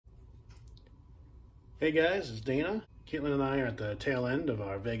Hey guys, it's Dana. Caitlin and I are at the tail end of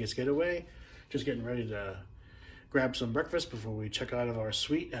our Vegas getaway. Just getting ready to grab some breakfast before we check out of our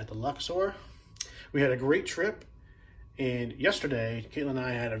suite at the Luxor. We had a great trip, and yesterday, Caitlin and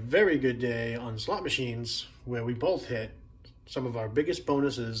I had a very good day on slot machines where we both hit some of our biggest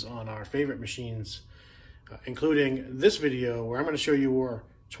bonuses on our favorite machines, including this video where I'm going to show you where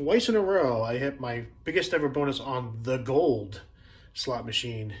twice in a row I hit my biggest ever bonus on the gold slot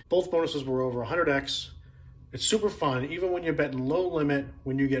machine. Both bonuses were over 100x. It's super fun, even when you're betting low limit,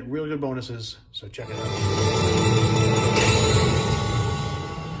 when you get really good bonuses. So check it out.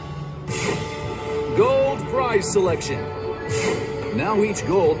 Gold prize selection. Now each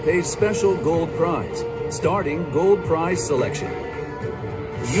gold pays special gold prize. Starting gold prize selection.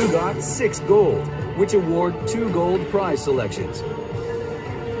 You got 6 gold, which award 2 gold prize selections.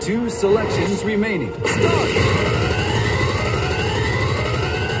 2 selections remaining. Start!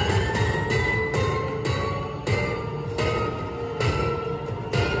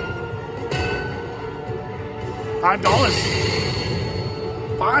 $5.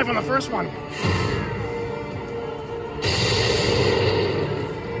 5 on the first one.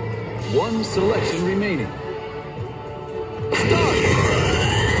 1 selection remaining. Start!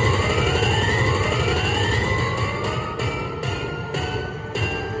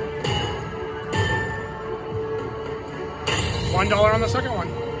 $1 on the second one.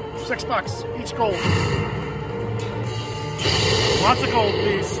 $6 each gold. Lots of gold,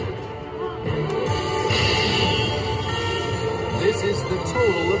 please. This is the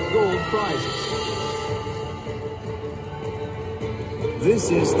total of gold prizes.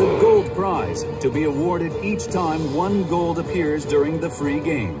 This is the gold prize to be awarded each time 1 gold appears during the free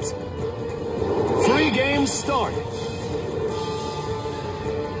games. Free games start.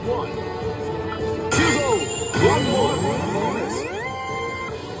 1. 2 gold. 1 more bonus.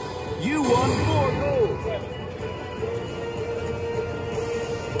 You won 4 gold.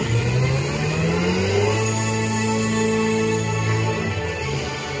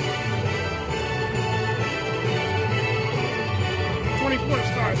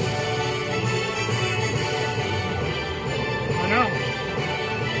 Start. I know.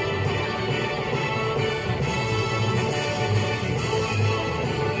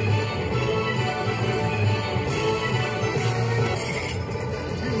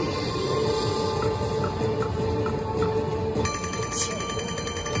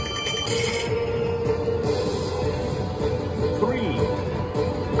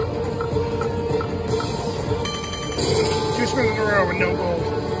 Two spins in a row with no gold.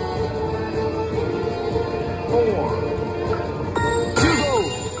 4. 2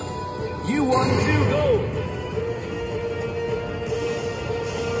 gold. You won 2 gold.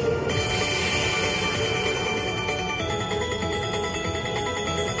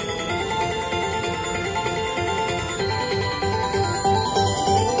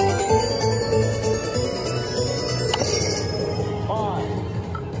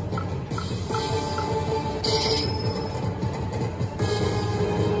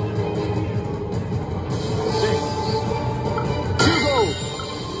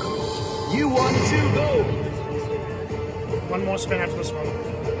 You won 2 gold. 1 more spin after this one.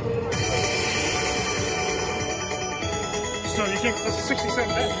 So you think that's a 60-cent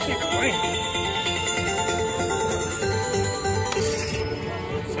bet? You can't complain.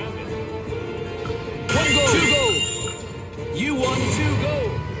 $1 gold. 2 gold. You won 2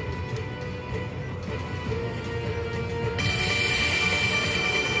 gold.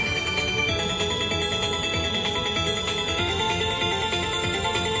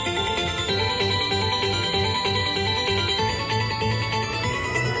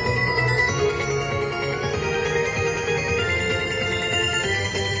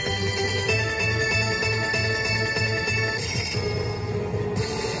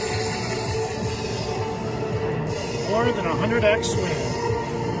 More than 100x win.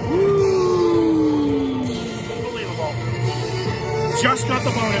 Woo! Unbelievable. Just got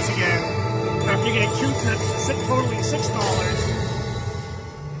the bonus again. After getting 2 trips, totaling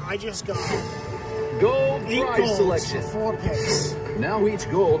 $6. I just got Gold 8 prize golds selection. for 4 picks. Now each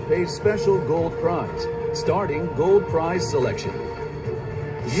gold pays special gold prize. Starting gold prize selection.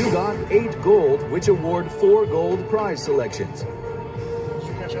 You got 8 gold, which award 4 gold prize selections. Did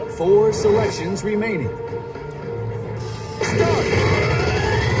you catch up? 4 selections remaining. Start!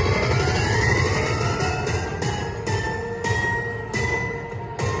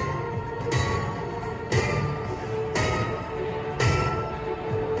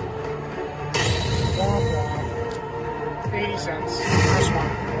 Womp womp. 80 cents. First one.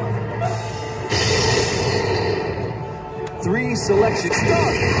 3 selections.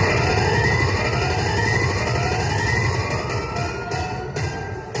 Start!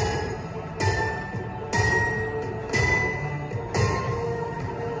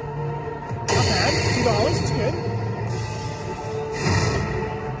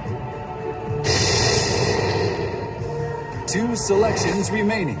 2 selections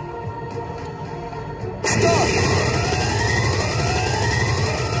remaining. Start!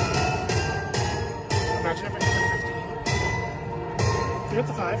 Imagine if I hit the 15. If you hit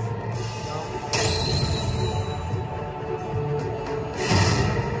the 5.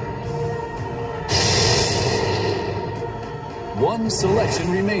 No. 1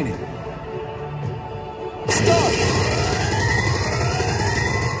 selection remaining. Start!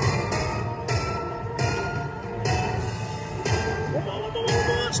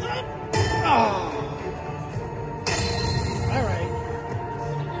 Stop! Oh. All right.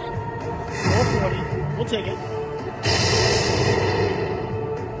 440. We'll take it.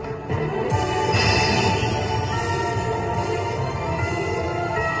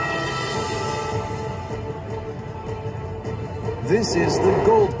 This is the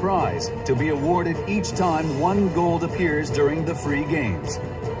gold prize, to be awarded each time 1 gold appears during the free games.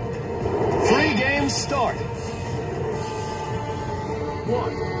 Free games start. 1.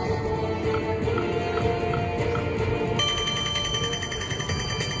 1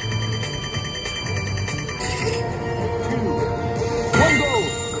 gold.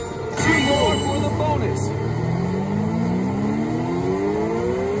 2 more for the bonus.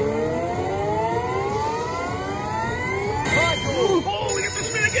 5 gold. Oh, we get to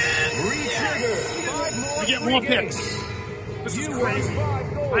spin again! Re-trigger. 5 more. We get more picks. This is crazy. I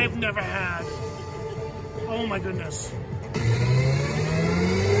have never had. Oh my goodness.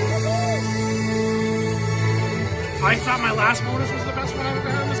 I thought my last bonus was the best one I've ever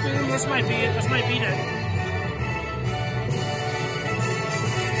had in this game. This might be it. This might beat it.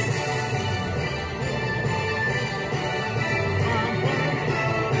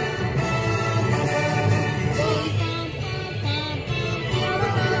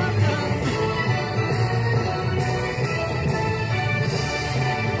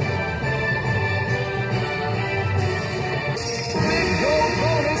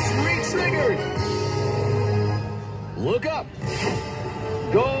 Look up.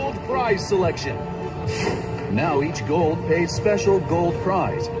 Gold prize selection. Now each gold pays special gold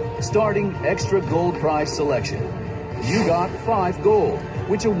prize, starting extra gold prize selection. You got 5 gold,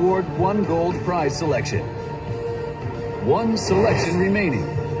 which award 1 gold prize selection. 1 selection remaining.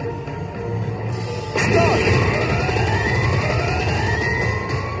 Start!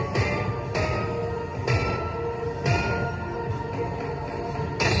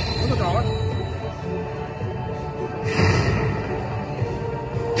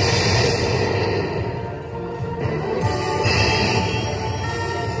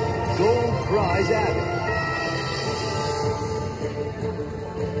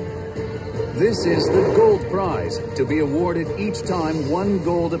 This is the gold prize, to be awarded each time 1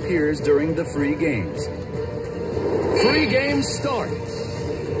 gold appears during the free games. Free games start. 3.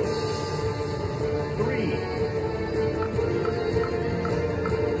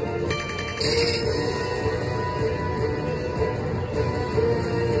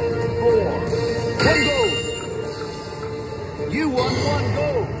 4. 1 gold. You won 1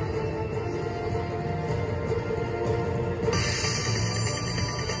 gold.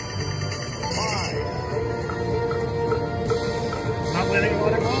 Winning a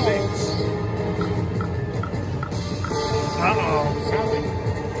lot of goals. Uh-oh.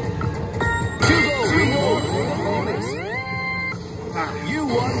 2 gold. Bonus. You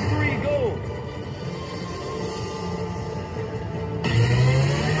won 3 gold.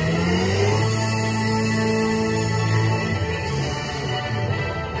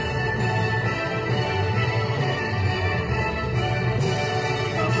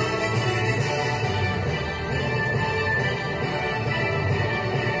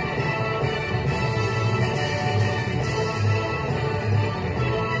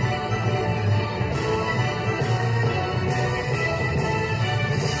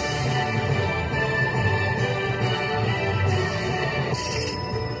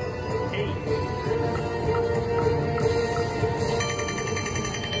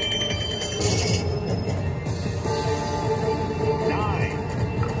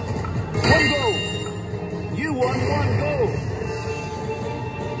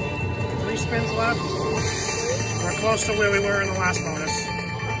 spins left. We're close to where we were in the last bonus.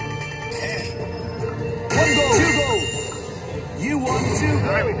 1 goal. 2 goals. You won 2 goals.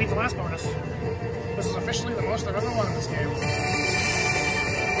 All right, we beat the last bonus. This is officially the most I've ever won in this game.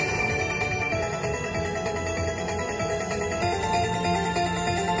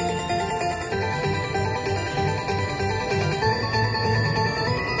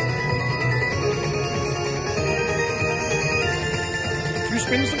 Two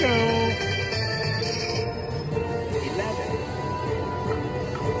spins to go. 11.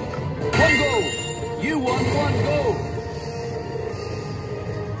 1 goal. You won 1 goal.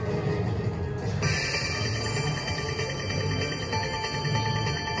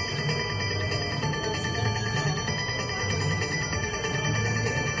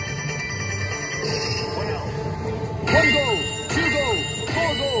 1 gold, 2 gold,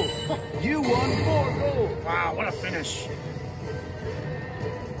 4 gold. You won 4 gold. Wow, what a finish.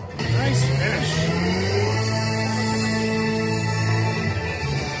 Nice finish.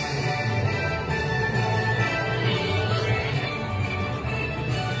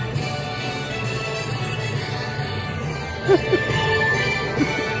 I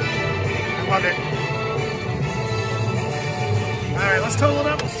love it. All right, let's total it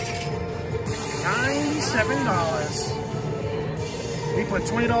up. $97. We put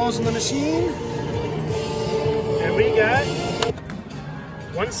 $20 in the machine, and we got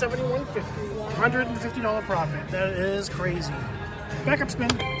 $171.50. $150 profit. That is crazy. Backup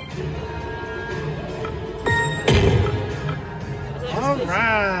spin. All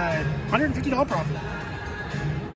right, $150 profit.